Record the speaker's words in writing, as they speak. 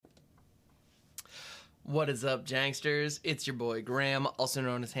What is up, Janksters? It's your boy Graham, also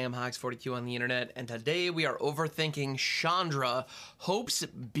known as HamHogs42 on the internet, and today we are overthinking Chandra, Hope's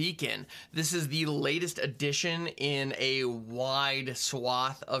Beacon. This is the latest addition in a wide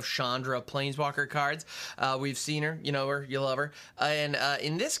swath of Chandra Planeswalker cards. We've seen her, you know her, you love her, and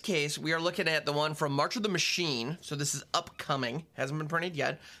in this case, we are looking at the one from March of the Machine, so this is upcoming, hasn't been printed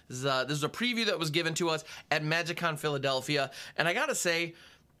yet. This is a preview that was given to us at MagicCon Philadelphia, and I gotta say,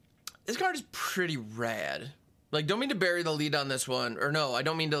 this card is pretty rad. Like, don't mean to bury the lead on this one. Or no, I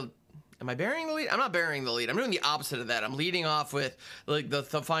don't mean to... Am I burying the lead? I'm not burying the lead. I'm doing the opposite of that. I'm leading off with, like, the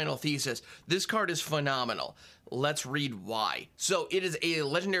final thesis. This card is phenomenal. Let's read why. So, it is a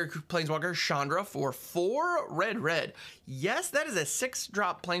legendary Planeswalker, Chandra, for 4 red. Yes, that is a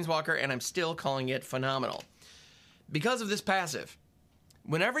 6-drop Planeswalker, and I'm still calling it phenomenal. Because of this passive,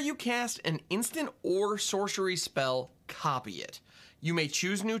 whenever you cast an instant or sorcery spell, copy it. You may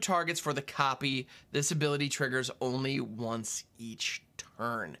choose new targets for the copy. This ability triggers only once each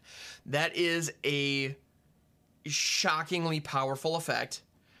turn. That is a shockingly powerful effect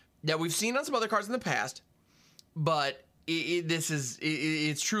that we've seen on some other cards in the past, but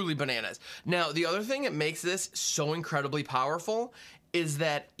it's truly bananas. Now, the other thing that makes this so incredibly powerful is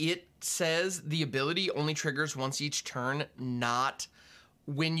that it says the ability only triggers once each turn, not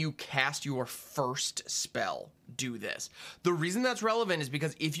when you cast your first spell. Do this. The reason that's relevant is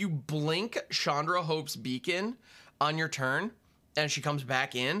because if you blink Chandra Hope's Beacon on your turn and she comes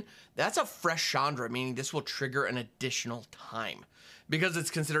back in, that's a fresh Chandra, meaning this will trigger an additional time because it's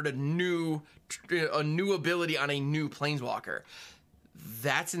considered a new ability on a new Planeswalker.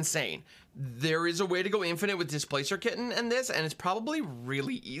 That's insane. There is a way to go infinite with Displacer Kitten and this, and it's probably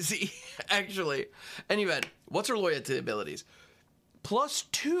really easy, actually. Anyway, what's her loyalty abilities?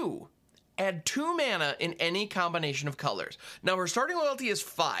 +2. Add 2 mana in any combination of colors. Now her starting loyalty is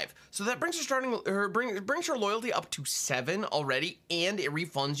 5, so that brings her brings her loyalty up to 7 already, and it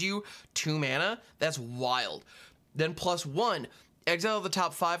refunds you 2 mana. That's wild. Then +1. Exile the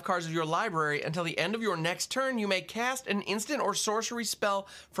top 5 cards of your library until the end of your next turn. You may cast an instant or sorcery spell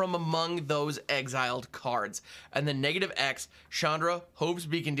from among those exiled cards. And then -X. Chandra Hope's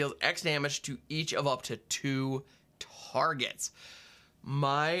Beacon deals X damage to each of up to 2 targets.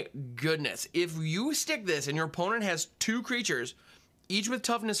 My goodness, if you stick this and your opponent has 2 creatures, each with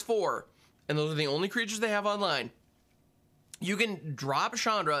toughness 4, and those are the only creatures they have online, you can drop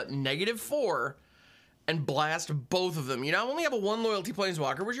Chandra -4 and blast both of them. You now only have a 1 loyalty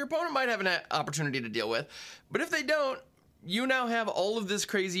Planeswalker, which your opponent might have an opportunity to deal with, but if they don't, you now have all of this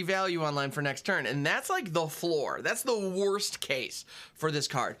crazy value online for next turn, and that's like the floor. That's the worst case for this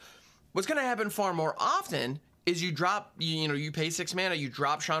card. What's going to happen far more often is you drop, you pay 6 mana, you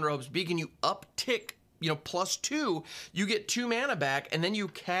drop Chandra Hope's Beacon, you uptick, +2, you get 2 mana back, and then you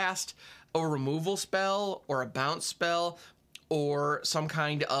cast a removal spell or a bounce spell or some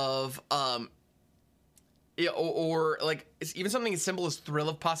kind of, or like it's even something as simple as Thrill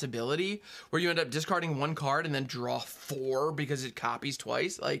of Possibility, where you end up discarding 1 card and then draw 4 because it copies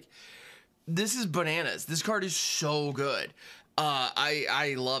twice. Like, this is bananas. This card is so good.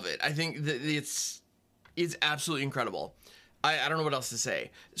 I love it. I think that it's absolutely incredible. I don't know what else to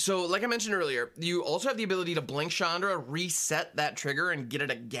say. So, like I mentioned earlier, you also have the ability to blink Chandra, reset that trigger, and get it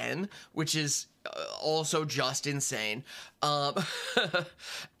again, which is also just insane. And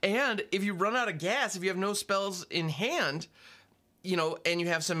if you run out of gas, if you have no spells in hand, and you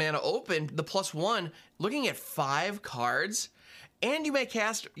have some mana open, the +1, looking at 5 cards, and you may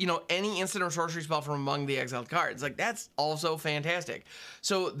cast, any instant or sorcery spell from among the exiled cards. Like, that's also fantastic.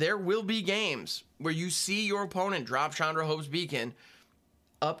 So there will be games where you see your opponent drop Chandra Hope's Beacon,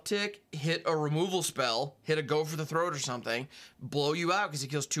 uptick, hit a removal spell, hit a Go for the Throat or something, blow you out because he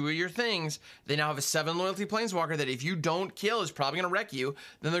kills 2 of your things. They now have a 7 loyalty Planeswalker that if you don't kill is probably going to wreck you.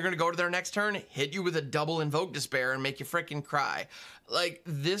 Then they're going to go to their next turn, hit you with a double Invoke Despair and make you freaking cry. Like,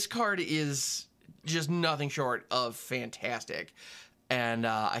 this card is just nothing short of fantastic, and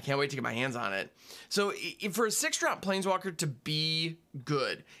I can't wait to get my hands on it. So for a 6-drop Planeswalker to be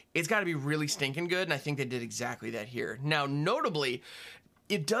good, it's got to be really stinking good, and I think they did exactly that here. Now, notably,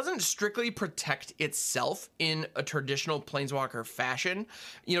 it doesn't strictly protect itself in a traditional Planeswalker fashion.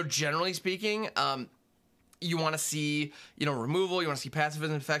 Generally speaking, you want to see, removal, you want to see passive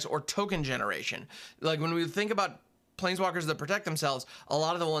effects, or token generation. Like, when we think about planeswalkers that protect themselves, a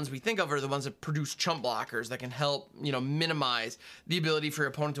lot of the ones we think of are the ones that produce chump blockers that can help, minimize the ability for your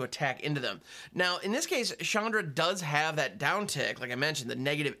opponent to attack into them. Now, in this case, Chandra does have that down tick, like I mentioned, the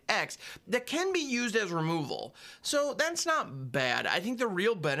negative X, that can be used as removal. So that's not bad. I think the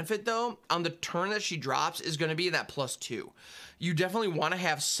real benefit, though, on the turn that she drops is going to be that +2. You definitely want to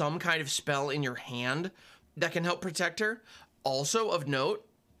have some kind of spell in your hand that can help protect her. Also of note,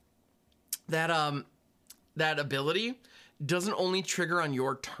 that that ability doesn't only trigger on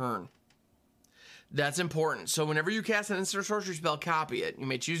your turn. That's important. So whenever you cast an instant or sorcery spell, copy it. You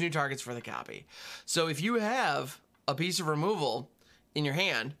may choose new targets for the copy. So if you have a piece of removal in your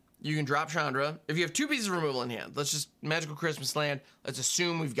hand, you can drop Chandra. If you have 2 pieces of removal in hand, let's just Magical Christmas Land, let's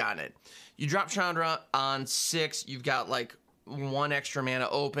assume we've gotten it. You drop Chandra on 6, you've got like 1 extra mana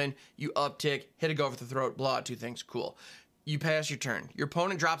open, you uptick, hit a go for the throat, blow out 2 things, cool. You pass your turn. Your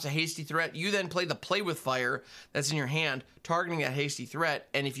opponent drops a hasty threat. You then play the Play with Fire that's in your hand, targeting that hasty threat.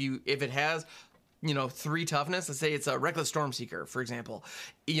 And if it has, 3 toughness, let's say it's a Reckless Stormseeker, for example,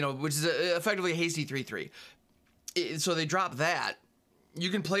 which is effectively a hasty 3/3. So they drop that.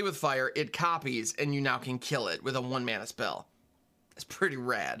 You can Play with Fire. It copies, and you now can kill it with a 1 mana spell. It's pretty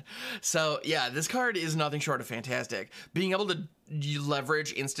rad. So yeah, this card is nothing short of fantastic. Being able to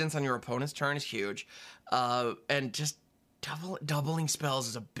leverage instants on your opponent's turn is huge, and just doubling spells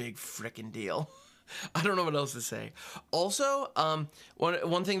is a big frickin' deal. I don't know what else to say. Also,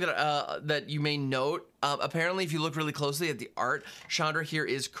 one thing that you may note, apparently if you look really closely at the art, Chandra here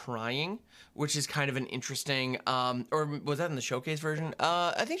is crying, which is kind of an interesting, or was that in the showcase version?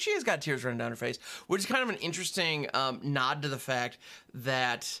 I think she has got tears running down her face, which is kind of an interesting nod to the fact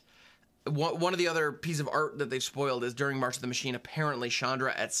that one of the other pieces of art that they've spoiled is during March of the Machine, apparently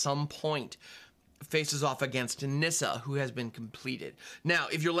Chandra at some point faces off against Nissa, who has been completed. Now,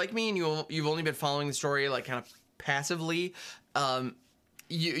 if you're like me and you've only been following the story like kind of passively,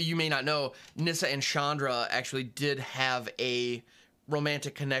 you may not know Nissa and Chandra actually did have a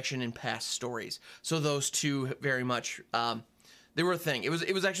romantic connection in past stories. So those two very much they were a thing. It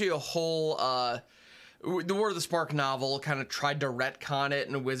was actually a whole the War of the Spark novel kind of tried to retcon it,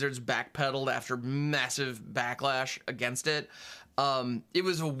 and Wizards backpedaled after massive backlash against it. It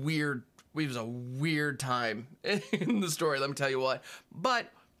was a weird time in the story, let me tell you what.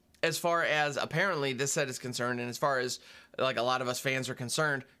 But as far as apparently this set is concerned, and as far as like a lot of us fans are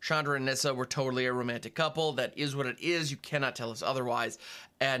concerned, Chandra and Nissa were totally a romantic couple. That is what it is. You cannot tell us otherwise.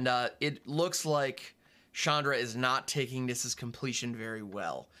 And it looks like Chandra is not taking Nissa's completion very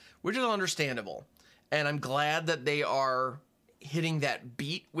well, which is understandable. And I'm glad that they are hitting that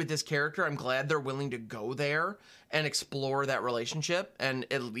beat with this character. I'm glad they're willing to go there and explore that relationship and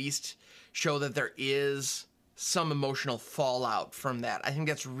at least show that there is some emotional fallout from that. I think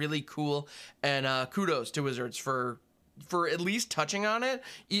that's really cool, and kudos to Wizards for at least touching on it,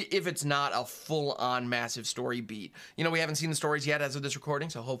 if it's not a full-on massive story beat. We haven't seen the stories yet as of this recording,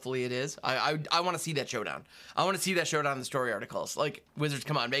 so hopefully it is. I want to see that showdown. I want to see that showdown in the story articles. Like, Wizards,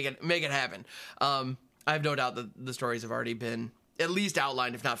 come on, make it happen. I have no doubt that the stories have already been at least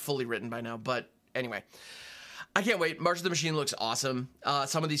outlined, if not fully written by now. But anyway, I can't wait. March of the Machine looks awesome.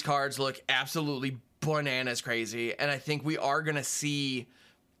 Some of these cards look absolutely bananas crazy, and I think we are going to see,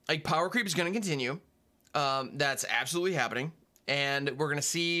 like, power creep is going to continue. That's absolutely happening, and we're going to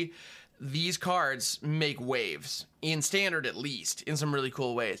see these cards make waves, in Standard at least, in some really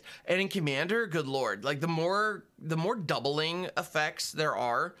cool ways. And in Commander, good lord, like, the more doubling effects there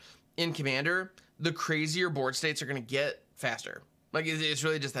are in Commander, the crazier board states are going to get faster. Like, it's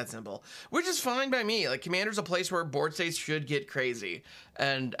really just that simple, which is fine by me. Like, Commander's a place where board states should get crazy,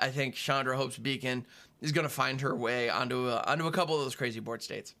 and I think Chandra Hope's Beacon is going to find her way onto a couple of those crazy board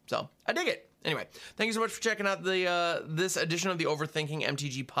states. So I dig it. Anyway, thank you so much for checking out this edition of the Overthinking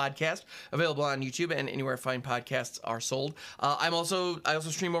MTG podcast, available on YouTube and anywhere fine podcasts are sold. I also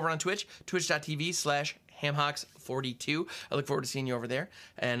stream over on Twitch, twitch.tv/hamhocks42. I look forward to seeing you over there.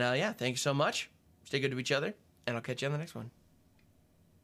 And yeah, thank you so much. Stay good to each other, and I'll catch you on the next one.